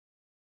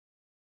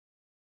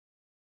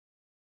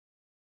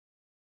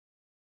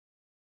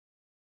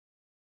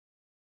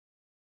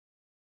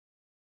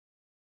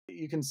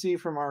you can see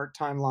from our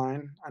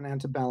timeline on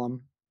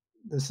Antebellum,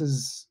 this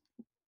is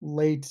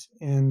late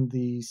in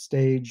the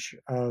stage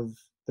of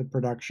the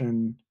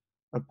production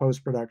of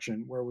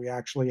post-production where we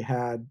actually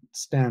had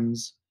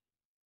stems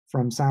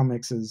from sound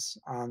mixes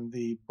on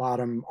the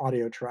bottom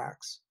audio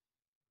tracks.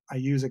 I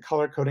use a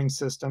color coding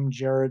system.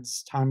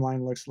 Jared's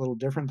timeline looks a little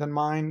different than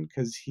mine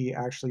because he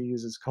actually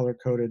uses color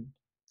coded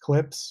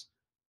clips.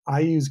 I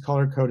use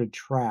color coded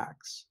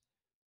tracks.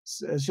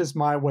 It's just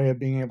my way of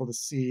being able to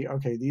see,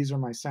 okay, these are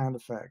my sound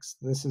effects.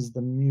 This is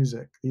the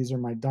music. These are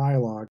my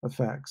dialogue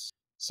effects.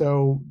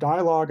 So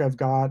dialogue I've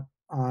got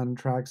on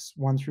tracks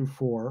 1 through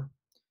 4.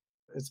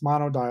 It's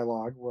mono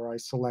dialogue where I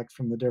select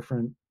from the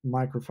different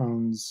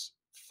microphones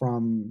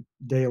from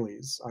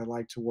dailies. I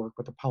like to work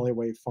with a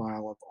polywave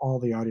file of all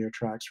the audio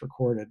tracks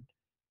recorded.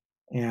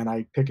 And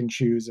I pick and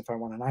choose if I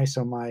want an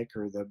ISO mic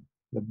or the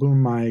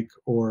boom mic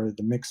or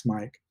the mix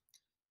mic,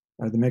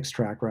 or the mix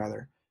track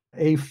rather.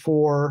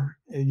 A4,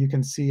 you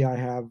can see I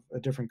have a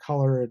different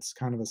color. It's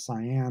kind of a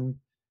cyan.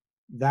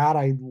 That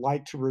I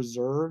like to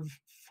reserve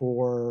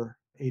for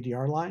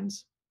ADR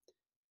lines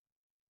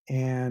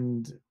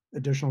and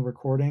additional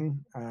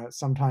recording.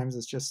 Sometimes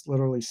it's just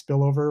literally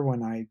spillover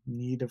when I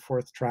need a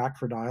fourth track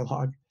for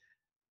dialogue.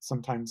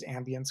 Sometimes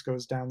ambience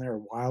goes down there, a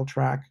wild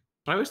track.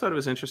 I always thought it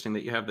was interesting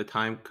that you have the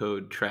time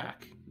code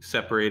track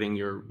separating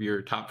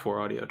your top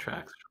 4 audio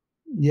tracks.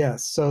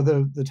 Yes, so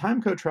the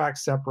time code track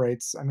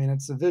separates. I mean,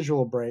 it's a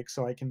visual break,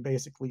 so I can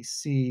basically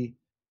see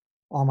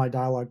all my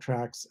dialogue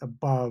tracks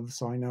above,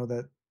 so I know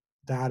that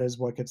that is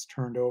what gets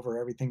turned over.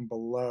 Everything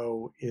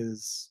below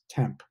is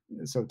temp,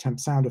 so temp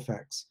sound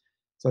effects.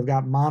 So I've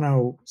got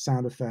mono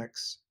sound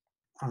effects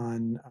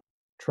on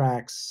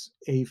tracks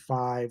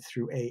A5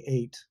 through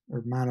A8,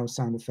 or mono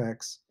sound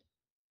effects.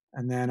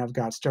 And then I've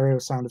got stereo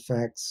sound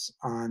effects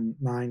on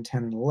 9,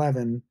 10, and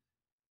 11,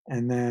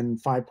 and then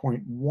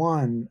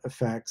 5.1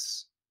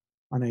 effects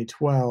on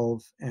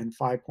A12, and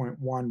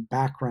 5.1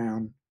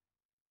 background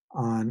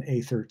on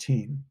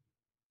A13.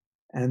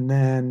 And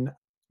then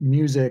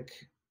music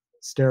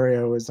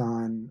stereo is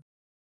on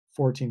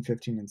 14,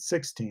 15, and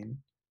 16. And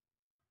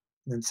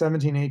then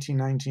 17, 18,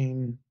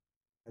 19,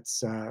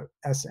 it's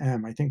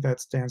SM. I think that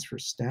stands for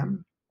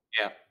STEM.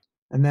 Yeah.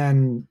 And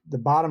then the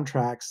bottom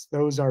tracks,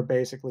 those are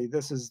basically,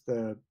 this is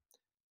the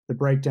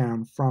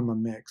breakdown from a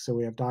mix. So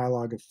we have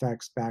dialogue,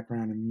 effects,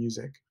 background, and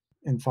music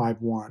in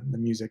 5.1, the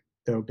music,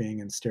 though, being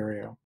in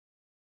stereo.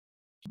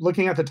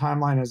 Looking at the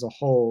timeline as a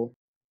whole,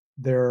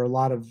 there are a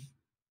lot of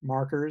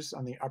markers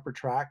on the upper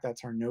track.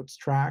 That's our notes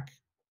track,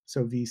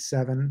 so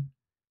V7,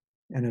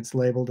 and it's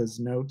labeled as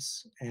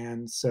notes.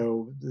 And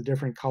so the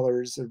different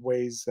colors are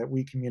ways that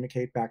we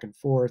communicate back and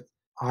forth.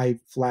 I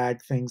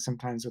flag things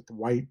sometimes with the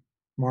white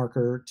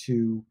marker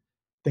to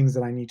things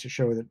that I need to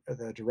show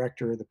the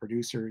director, the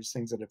producers,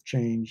 things that have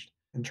changed.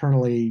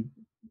 Internally,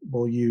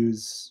 we'll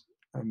use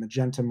a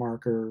magenta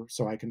marker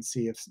so I can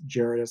see if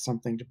Jared has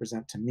something to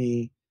present to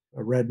me.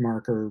 A red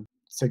marker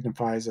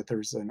signifies that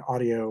there's an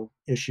audio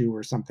issue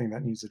or something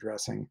that needs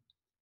addressing.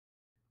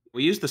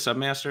 We use the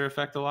submaster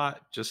effect a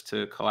lot just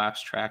to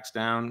collapse tracks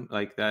down.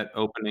 Like that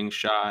opening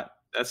shot,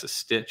 that's a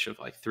stitch of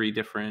like 3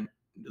 different,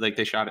 like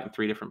they shot it in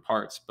 3 different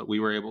parts, but we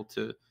were able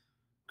to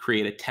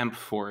create a temp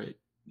for it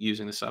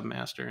using the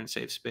submaster and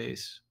save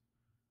space.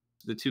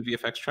 The 2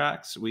 VFX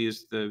tracks, we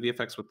used the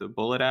VFX with the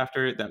bullet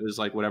after it. That was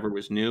like whatever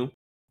was new.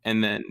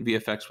 And then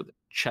VFX with a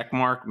check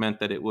mark meant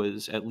that it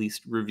was at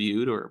least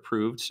reviewed or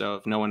approved. So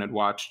if no one had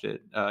watched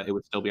it, it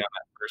would still be on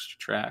that first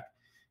track.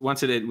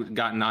 Once it had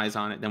gotten eyes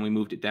on it, then we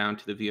moved it down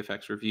to the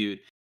VFX reviewed.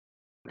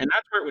 And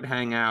that's where it would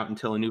hang out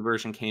until a new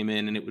version came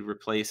in and it would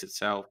replace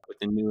itself with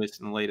the newest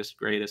and the latest,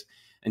 greatest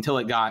until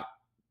it got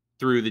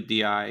through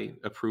the DI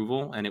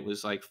approval and it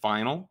was like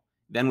final.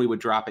 Then we would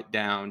drop it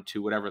down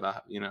to whatever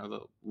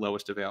the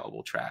lowest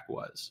available track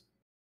was.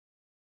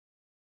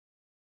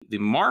 The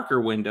marker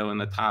window in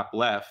the top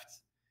left,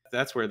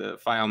 that's where the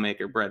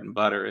FileMaker bread and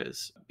butter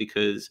is,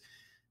 because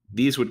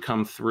these would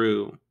come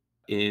through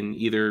in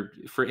either,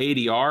 for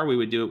ADR, we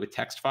would do it with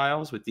text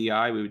files. With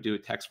DI, we would do a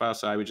text file.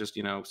 So I would just,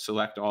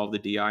 select all the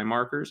DI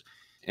markers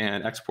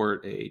and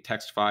export a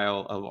text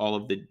file of all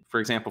of the,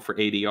 for example, for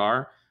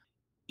ADR,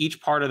 each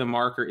part of the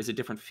marker is a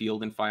different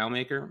field in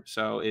FileMaker.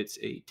 So it's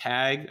a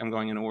tag. I'm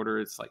going in order.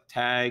 It's like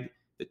tag,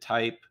 the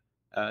type,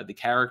 the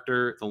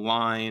character, the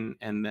line,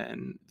 and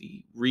then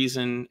the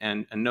reason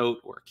and a note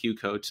or a Q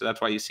code. So that's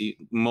why you see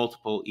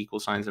multiple equal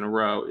signs in a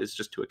row, is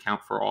just to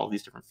account for all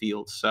these different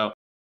fields. So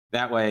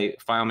that way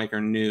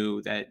FileMaker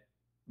knew that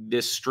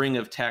this string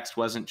of text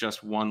wasn't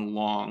just one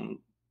long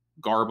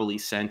garbly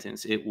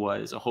sentence. It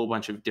was a whole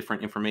bunch of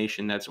different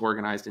information that's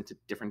organized into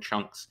different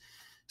chunks.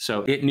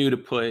 So it knew to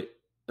put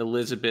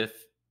Elizabeth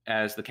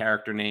as the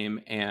character name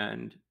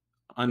and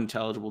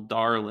unintelligible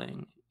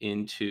darling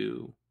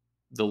into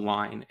the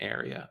line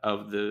area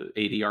of the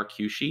ADR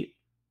cue sheet.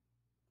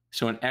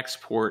 So an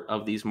export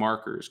of these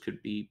markers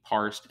could be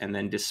parsed and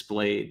then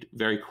displayed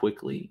very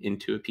quickly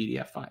into a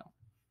PDF file.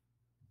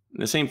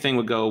 The same thing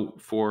would go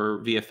for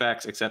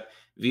VFX, except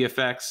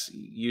VFX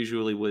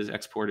usually was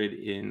exported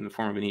in the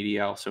form of an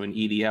EDL. So an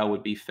EDL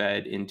would be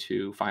fed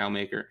into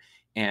FileMaker.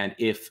 And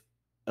if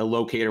a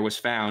locator was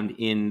found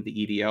in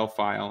the EDL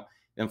file,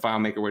 then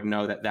FileMaker would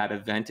know that that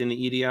event in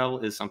the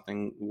EDL is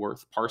something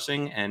worth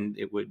parsing, and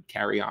it would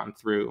carry on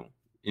through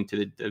into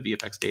the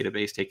VFX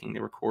database, taking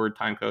the record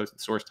timecodes, the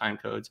source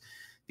timecodes,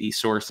 the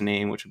source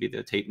name, which would be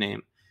the tape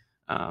name.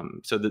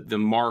 So the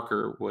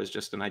marker was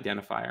just an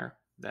identifier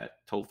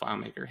that told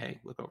FileMaker, hey,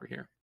 look over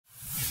here.